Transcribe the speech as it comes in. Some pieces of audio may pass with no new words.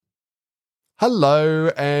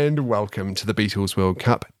Hello and welcome to the Beatles World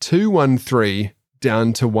Cup. 2-1-3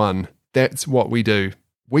 down to 1. That's what we do.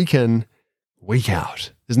 Week in, week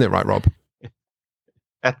out. Isn't that right, Rob?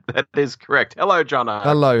 That is correct. Hello, Jono.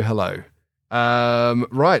 Hello.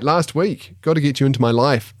 Right, last week, got to get you into my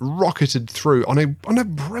life, rocketed through on a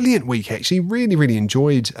brilliant week, actually. Really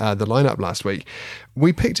enjoyed the lineup last week.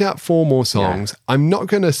 We picked out 4 more songs. Yeah. I'm not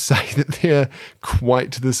going to say that they're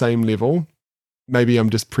quite to the same level. Maybe I'm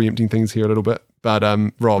just preempting things here a little bit. But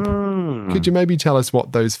Rob, could you maybe tell us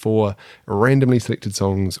what those 4 randomly selected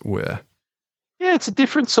songs were? Yeah, it's a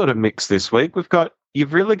different sort of mix this week.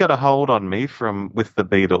 You've really got a hold on me with the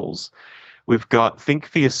Beatles. We've got Think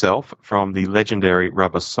for Yourself from the legendary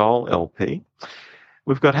Rubber Soul LP.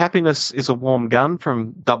 We've got Happiness is a Warm Gun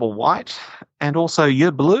from Double White, and also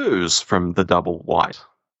Yer Blues from the Double White.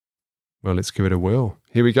 Well, let's give it a whirl.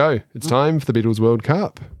 Here we go. It's time for the Beatles World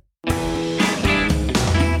Cup.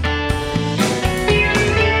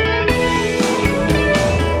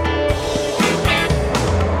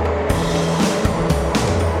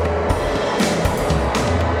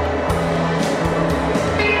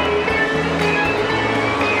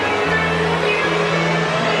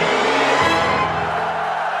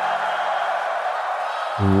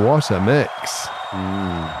 What a mix.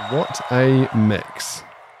 What a mix.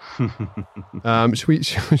 Should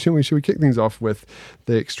we kick things off with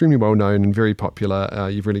the extremely well-known and very popular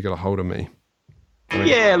You've Really Got a Hold on Me?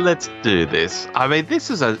 Yeah, let's do this. I mean,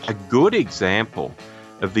 this is a good example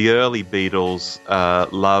of the early Beatles'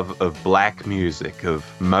 love of black music, of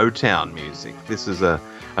Motown music. This is a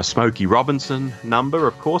Smokey Robinson number,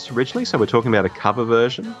 of course, originally, so we're talking about a cover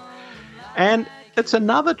version. And it's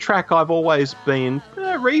another track I've always been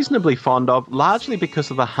reasonably fond of, largely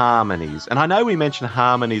because of the harmonies. And I know we mention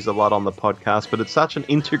harmonies a lot on the podcast, but it's such an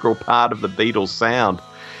integral part of the Beatles sound.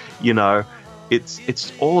 You know,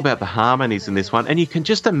 it's all about the harmonies in this one. And you can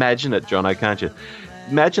just imagine it, Jono, can't you?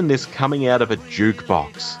 Imagine this coming out of a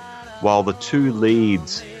jukebox while the 2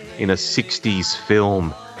 leads in a 60s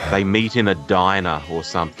film, they meet in a diner or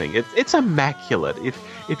something. It's immaculate.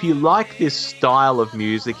 If you like this style of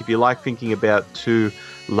music, if you like thinking about 2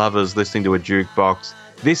 lovers listening to a jukebox,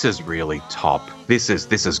 this is really top. This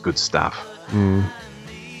is good stuff.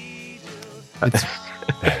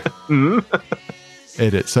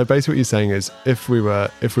 Edit. So basically what you're saying is if we were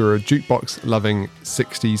a jukebox loving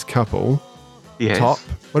 60s couple, yes. Top.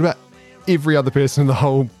 What about every other person on the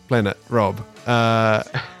whole planet, Rob?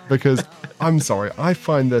 Because I'm sorry, I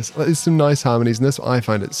find there's some nice harmonies in this. I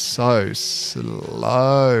find it so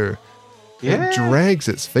slow. Yeah. It drags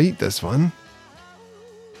its feet, this one.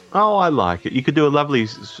 Oh, I like it. You could do a lovely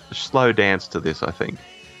slow dance to this, I think,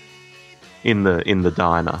 in the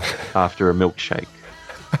diner after a milkshake.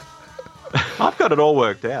 I've got it all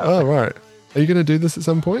worked out. Oh, right. Are you going to do this at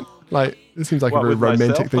some point? Like, this seems like a very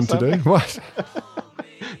romantic thing to do. What?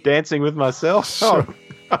 Dancing with myself? Sure.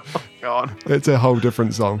 Oh, God. It's a whole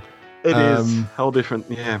different song. It is. Whole different,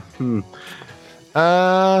 yeah.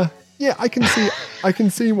 Yeah, I can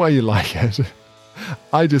see why you like it.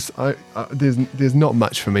 There's not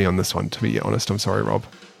much for me on this one, to be honest. I'm sorry, Rob.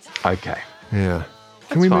 Okay. Yeah.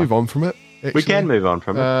 Can we move on from it? Actually? We can move on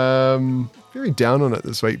from it. Very down on it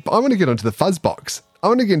this week, but I want to get onto the Fuzzbox. I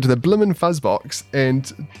want to get into the blimmin' Fuzzbox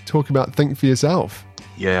and talk about Think for Yourself.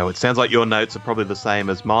 Yeah, well, it sounds like your notes are probably the same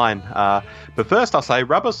as mine. But first I'll say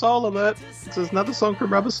Rubber Soul alert. This is another song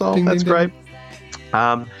from Rubber Soul. Ding, That's ding, great.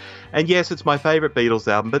 Ding. And yes, it's my favourite Beatles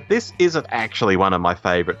album, but this isn't actually one of my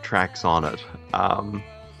favourite tracks on it.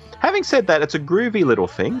 Having said that, it's a groovy little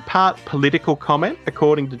thing, part political comment,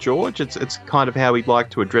 according to George. It's kind of how he'd like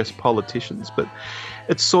to address politicians, but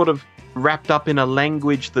it's sort of wrapped up in a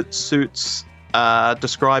language that suits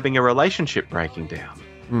describing a relationship breaking down.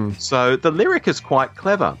 So the lyric is quite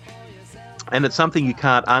clever, and it's something you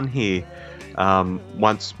can't unhear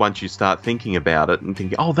once you start thinking about it and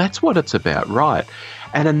thinking, oh, that's what it's about, right?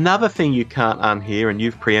 And another thing you can't unhear, and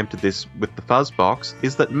you've preempted this with the Fuzzbox,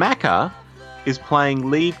 is that Macca is playing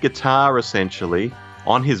lead guitar essentially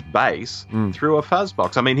on his bass through a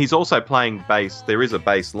Fuzzbox. I mean, he's also playing bass. There is a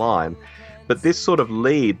bass line, but this sort of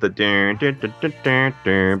lead, the dun, dun, dun, dun, dun,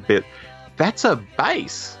 dun bit, that's a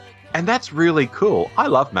bass. And that's really cool. I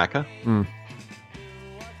love Macca.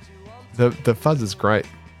 The fuzz is great.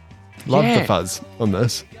 Love the fuzz on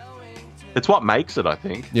this. It's what makes it, I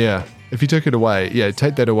think. Yeah. If you took it away,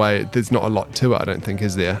 take that away, there's not a lot to it, I don't think,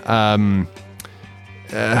 is there? I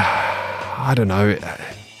don't know.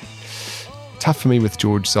 Tough for me with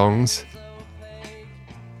George songs.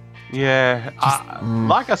 Yeah.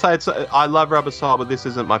 Like I say, I love Rubber Soul, but this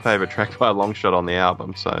isn't my favourite track by a long shot on the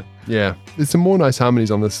album. So yeah. There's some more nice harmonies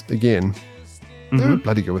on this again. They were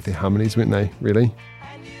bloody good with their harmonies, weren't they, really?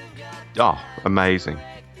 Oh, amazing.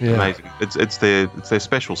 Yeah. Amazing. It's their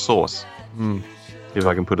special sauce, if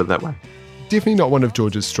I can put it that way. Definitely not one of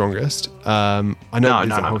George's strongest. I know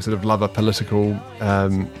there's a whole sort of lover political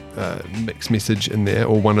mixed message in there,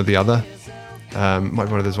 or one or the other. Might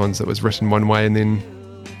be one of those ones that was written one way and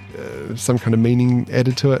then some kind of meaning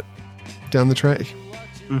added to it down the track.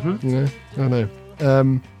 Mm-hmm. You know, I don't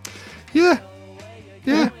know.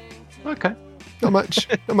 Yeah. Okay. Not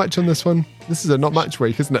much on this one. This is a not much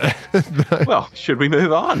week, isn't it? No. Well, should we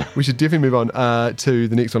move on? We should definitely move on to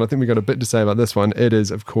the next one. I think we've got a bit to say about this one. It is,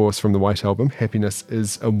 of course, from the White Album, Happiness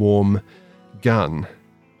is a Warm Gun.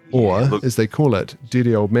 Or, as they call it,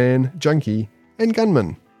 Dirty Old Man, Junkie, and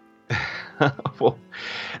Gunman. Well,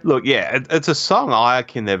 look, it's a song I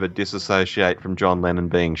can never disassociate from John Lennon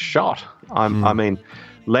being shot. I mean,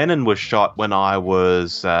 Lennon was shot when I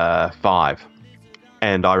was 5,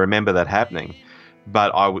 and I remember that happening.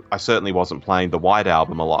 But I certainly wasn't playing the White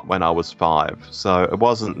Album a lot when I was 5. So it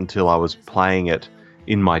wasn't until I was playing it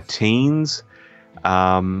in my teens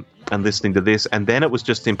and listening to this. And then it was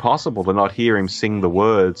just impossible to not hear him sing the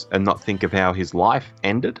words and not think of how his life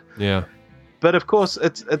ended. Yeah. But of course,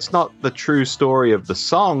 it's not the true story of the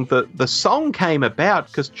song. The song came about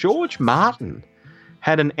because George Martin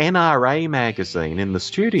had an NRA magazine in the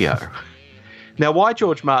studio. Now, why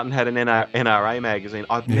George Martin had an NRA magazine,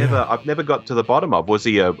 I've never got to the bottom of. Was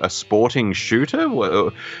he a sporting shooter?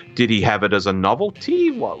 Did he have it as a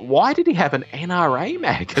novelty? Why did he have an NRA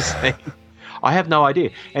magazine? I have no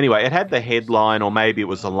idea. Anyway, it had the headline, or maybe it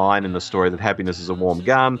was a line in the story that happiness is a warm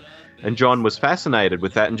gun, and John was fascinated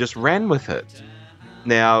with that and just ran with it.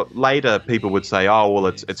 Now, later people would say, oh, well,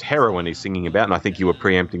 it's heroin he's singing about, and I think you were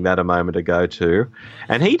preempting that a moment ago too.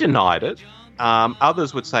 And he denied it.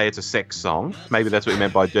 Others would say it's a sex song. Maybe that's what he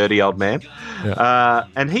meant by Dirty Old Man. Yeah.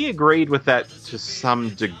 And he agreed with that to some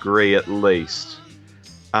degree at least.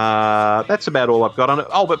 That's about all I've got on it.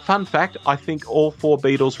 Oh, but fun fact, I think all 4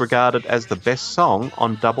 Beatles regarded as the best song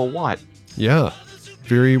on Double White. Yeah,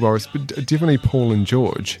 very well. Definitely Paul and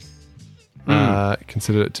George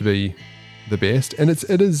considered it to be the best. And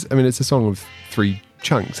it is, I mean, it's a song of 3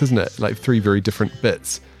 chunks, isn't it? Like 3 very different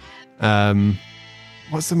bits.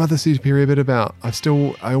 What's the Mother Superior bit about? I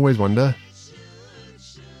always wonder.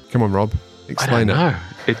 Come on, Rob. Explain it. I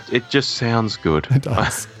don't know. It just sounds good. It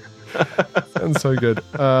does. Sounds so good.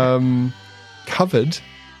 Covered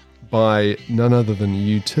by none other than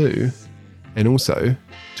U2 and also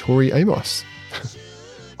Tori Amos.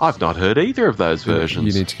 I've not heard either of those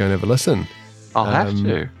versions. You need to go and have a listen. I'll have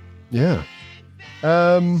to. Yeah.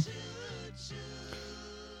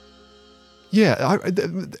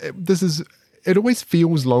 This is... It always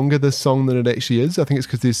feels longer, this song, than it actually is. I think it's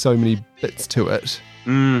because there's so many bits to it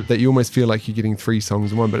that you almost feel like you're getting 3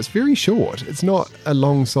 songs in one, but it's very short. It's not a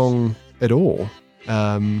long song at all.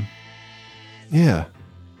 Yeah.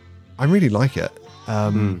 I really like it.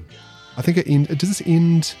 I think does this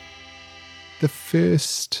end the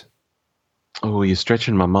first... Oh, you're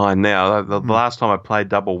stretching my mind now. The last time I played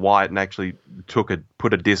Double White and actually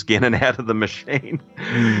put a disc in and out of the machine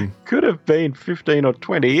could have been 15 or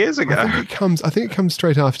 20 years ago. I think it comes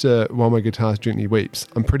straight after While My Guitar Gently Weeps.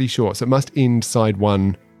 I'm pretty sure. So it must end side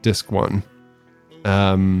 1, disc 1.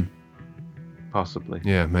 Possibly.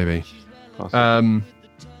 Yeah, maybe. Possibly.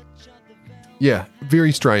 Yeah,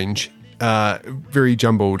 very strange, very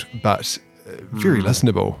jumbled, but very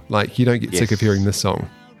listenable. Like, you don't get sick of hearing this song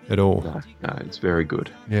at all. No, it's very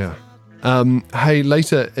good. Yeah. Hey,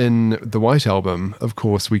 later in the White Album, of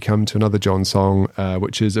course, we come to another John song,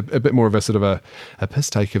 which is a bit more of a sort of a piss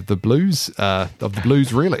take of the blues,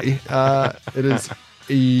 really. It is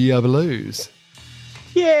Yer Blues.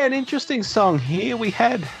 Yeah, an interesting song here. We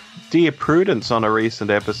had Dear Prudence on a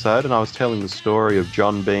recent episode, and I was telling the story of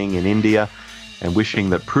John being in India and wishing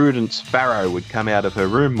that Prudence Farrow would come out of her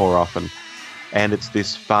room more often. And it's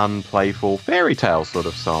this fun, playful fairy tale sort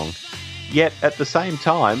of song. Yet at the same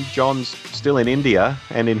time, John's still in India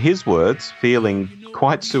and, in his words, feeling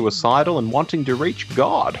quite suicidal and wanting to reach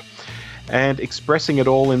God, and expressing it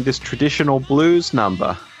all in this traditional blues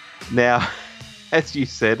number. Now, as you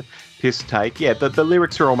said, piss take, the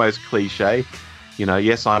lyrics are almost cliche. You know,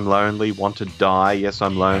 yes, I'm lonely, want to die. Yes,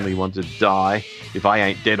 I'm lonely, want to die. If I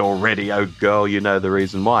ain't dead already, oh girl, you know the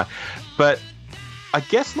reason why. But I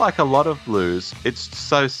guess, like a lot of blues, it's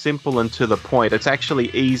so simple and to the point. It's actually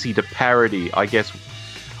easy to parody. I guess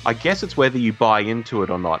it's whether you buy into it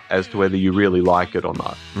or not, as to whether you really like it or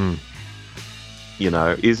not. You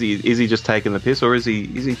know, is he just taking the piss, or is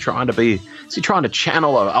he trying to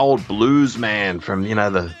channel an old blues man from, you know,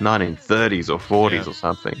 the 1930s or 40s or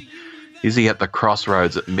something? Is he at the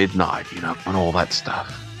crossroads at midnight, and all that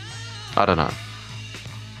stuff? I don't know.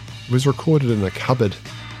 It was recorded in a cupboard.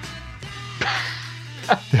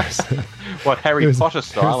 What, Harry Potter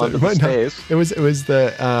style under the stairs? It was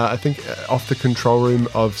the I think off the control room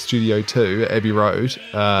of Studio 2 at Abbey Road.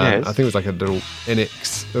 Yes. I think it was like a little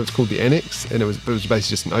annex. It was called the annex, and it was basically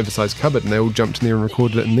just an oversized cupboard, and they all jumped in there and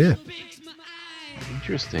recorded it in there.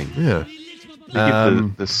 Interesting. Yeah. To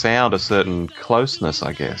give the sound a certain closeness,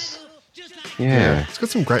 I guess. Yeah. It's got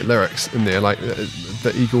some great lyrics in there, like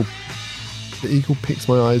the eagle picks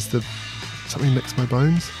my eyes, something licks my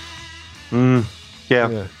bones. Yeah.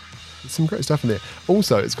 There's some great stuff in there.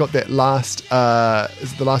 Also, it's got that last,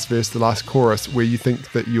 is it the last verse, the last chorus, where you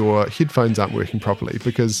think that your headphones aren't working properly,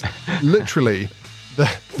 because literally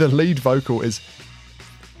the lead vocal is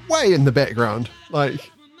way in the background, like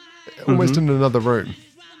almost in another room.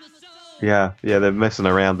 Yeah, they're messing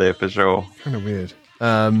around there for sure. Kind of weird.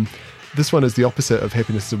 This one is the opposite of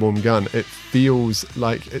Happiness is a Warm Gun. It feels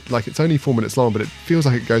like it's only 4 minutes long, but it feels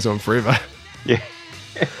like it goes on forever. Yeah,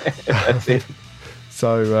 that's it.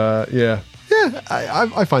 So,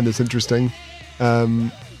 I find this interesting.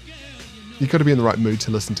 You've got to be in the right mood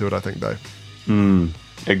to listen to it, I think, though.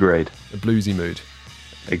 Agreed. A bluesy mood.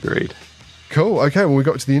 Agreed. Cool. Okay, well, we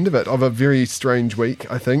got to the end of it, of a very strange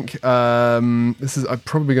week, I think. This is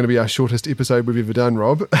probably going to be our shortest episode we've ever done,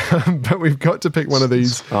 Rob. But we've got to pick one of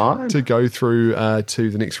these to go through to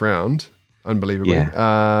the next round. Unbelievably.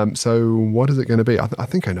 Yeah. So what is it going to be? I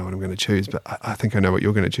think I know what I'm going to choose, but I think I know what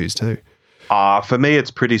you're going to choose too. For me,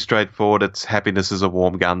 it's pretty straightforward. It's Happiness is a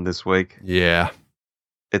Warm Gun this week. Yeah.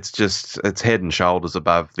 It's head and shoulders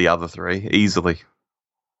above the other three, easily.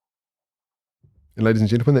 And ladies and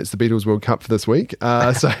gentlemen, that's the Beatles World Cup for this week.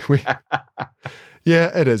 Yeah,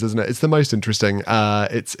 it is, isn't it? It's the most interesting.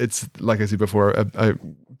 It's like I said before, a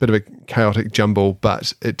bit of a chaotic jumble,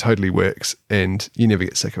 but it totally works, and you never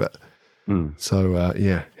get sick of it. So,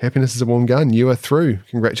 Happiness is a Warm Gun. You are through.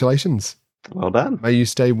 Congratulations. Well done. May you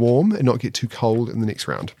stay warm and not get too cold in the next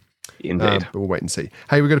round. Indeed. But we'll wait and see.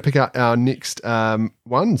 Hey, we're going to pick out our next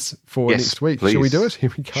ones for next week. Please. Shall we do it?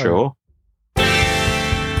 Here we go. Sure.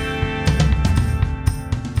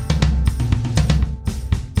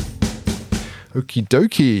 Okie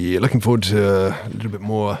dokie. Looking forward to a little bit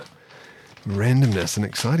more randomness and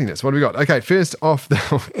excitingness. What have we got? Okay, first off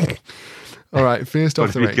the... All right, first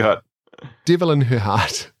off the rank. What have you got? Devil in Her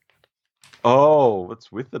Heart. Oh,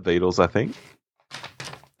 it's with the Beatles, I think.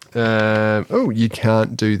 You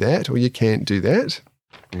can't do that, or you can't do that.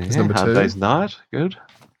 Yeah, number Hard 2. Day's Night. Good.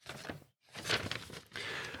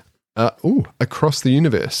 Across the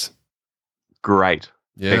Universe. Great.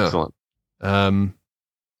 Yeah. Excellent.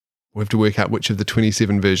 We have to work out which of the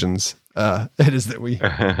 27 versions it is that we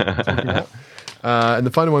talking about. And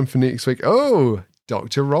the final one for next week. Oh,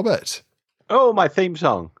 Dr. Robert. Oh, my theme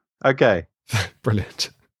song. Okay. Brilliant.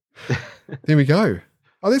 There we go.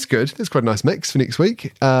 Oh, that's good. That's quite a nice mix for next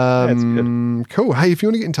week. That's good. Cool. Hey, if you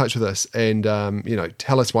want to get in touch with us and,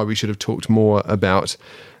 tell us why we should have talked more about,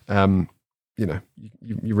 you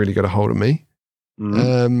really got a hold of me.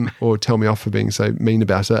 Or tell me off for being so mean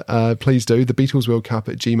about it, please do. The Beatles World Cup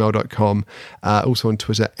at gmail.com. Also on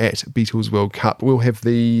Twitter at Beatles World Cup. We'll have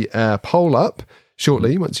the poll up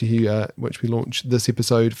shortly once we launch this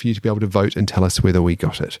episode for you to be able to vote and tell us whether we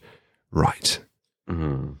got it right.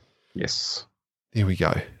 Yes. There we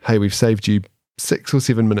go. Hey, we've saved you 6 or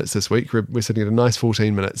 7 minutes this week. We're sitting at a nice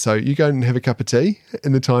 14 minutes. So you go and have a cup of tea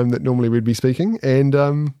in the time that normally we'd be speaking, and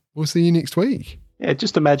we'll see you next week. Yeah,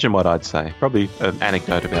 just imagine what I'd say. Probably an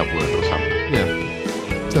anecdote about work or something.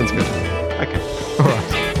 Yeah. Sounds good. Okay. All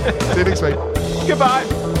right. See you next week.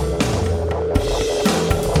 Goodbye.